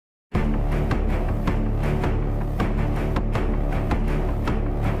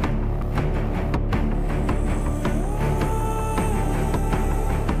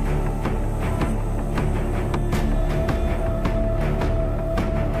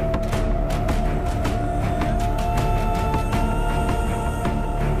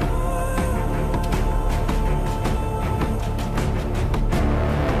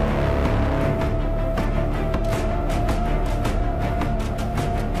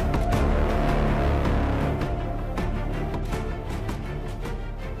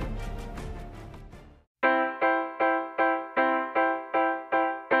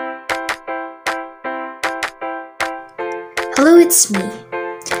That's me.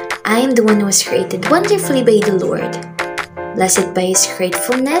 I am the one who was created wonderfully by the Lord, blessed by His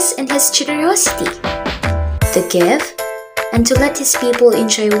gratefulness and His generosity, to give and to let His people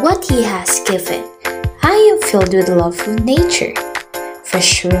enjoy what He has given. I am filled with love for nature,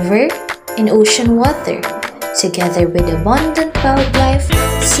 fresh river and ocean water, together with abundant wildlife,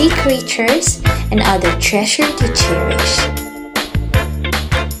 sea creatures, and other treasure to cherish.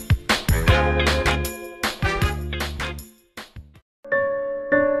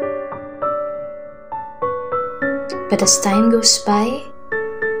 But as time goes by,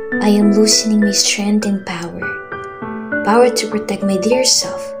 I am loosening my strength and power to protect my dear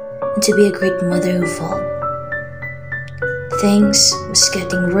self and to be a great mother of all. Things was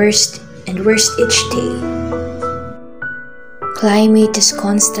getting worse and worse each day. Climate is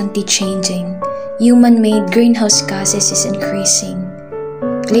constantly changing. Human-made greenhouse gases is increasing.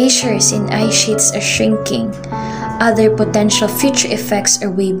 Glaciers and ice sheets are shrinking. Other potential future effects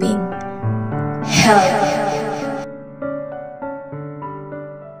are waving. Help!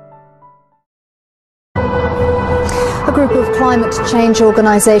 A group of climate change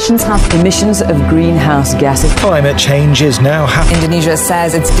organizations have emissions of greenhouse gases. Climate change is now happening. Indonesia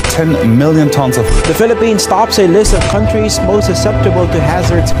says it's 10 million tons of. The Philippines tops a list of countries most susceptible to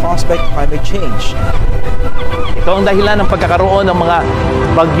hazards caused by climate change. Ito ang dahilan ng pagkakaroon ng mga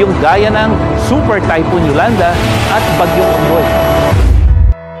bagyong gaya ng Super Typhoon Yolanda at Bagyong Ondoy.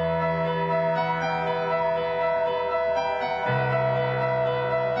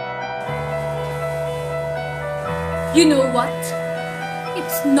 You know what?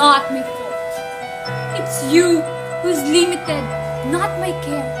 It's not my fault. It's you who's limited, not my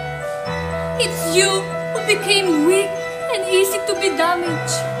care. It's you who became weak and easy to be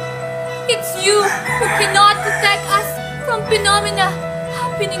damaged. It's you who cannot protect us from phenomena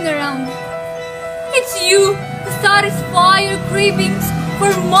happening around. It's you who satisfy your cravings for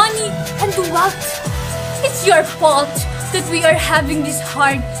money and wealth. It's your fault that we are having this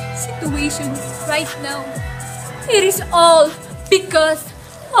hard situation right now. It is all because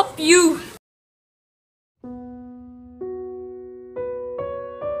of you.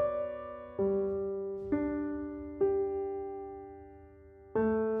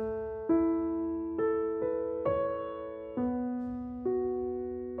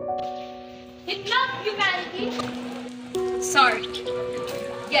 Enough, humanity! Sorry.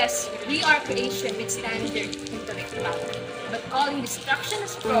 Yes, we are creation with standard intellectuality, but all in destruction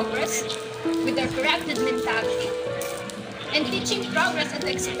is progress with our corrected mentality and teaching progress at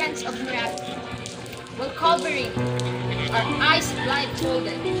the expense of morality, while covering our eyes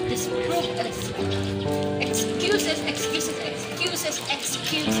blindfolded, disprove us. Excuses, excuses, excuses,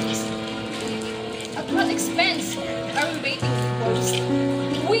 excuses. At what expense are we waiting to boast,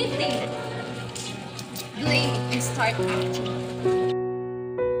 waiting, blame, and start acting?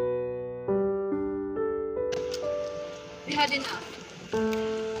 We had enough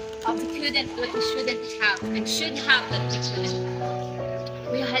of the couldn't what we shouldn't have and should have that we couldn't have.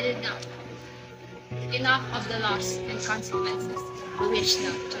 We had enough. Enough of the loss and consequences we wish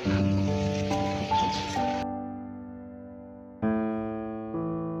not to have.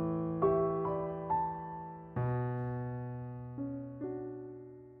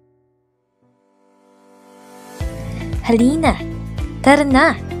 Halina, tara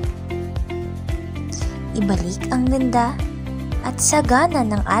na! Ibalik ang ganda at sagana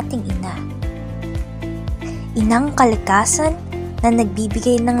ng ating ina. Inang kalikasan na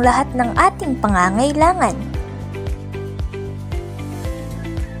nagbibigay ng lahat ng ating pangangailangan.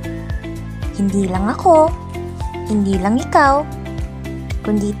 Hindi lang ako, hindi lang ikaw,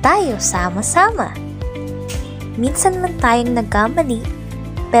 kundi tayo sama-sama. Minsan man tayong nagkamali,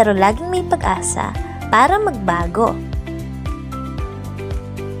 pero laging may pag-asa para magbago.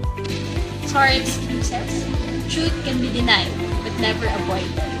 Sorry excuses. Truth can be denied, but never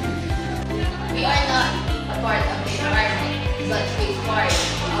avoided. We are not a part of the environment, but we are part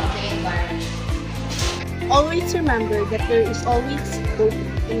of the environment. Always remember that there is always hope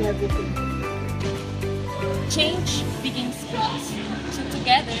in everything. Change begins with us. So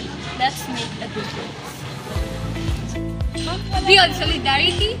together, let's make a difference. Build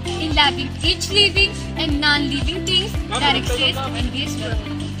solidarity in loving each living and non-living things that exist in this world.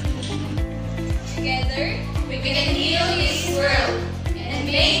 Together, we can heal this world and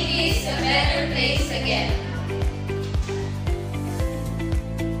make this a better place again.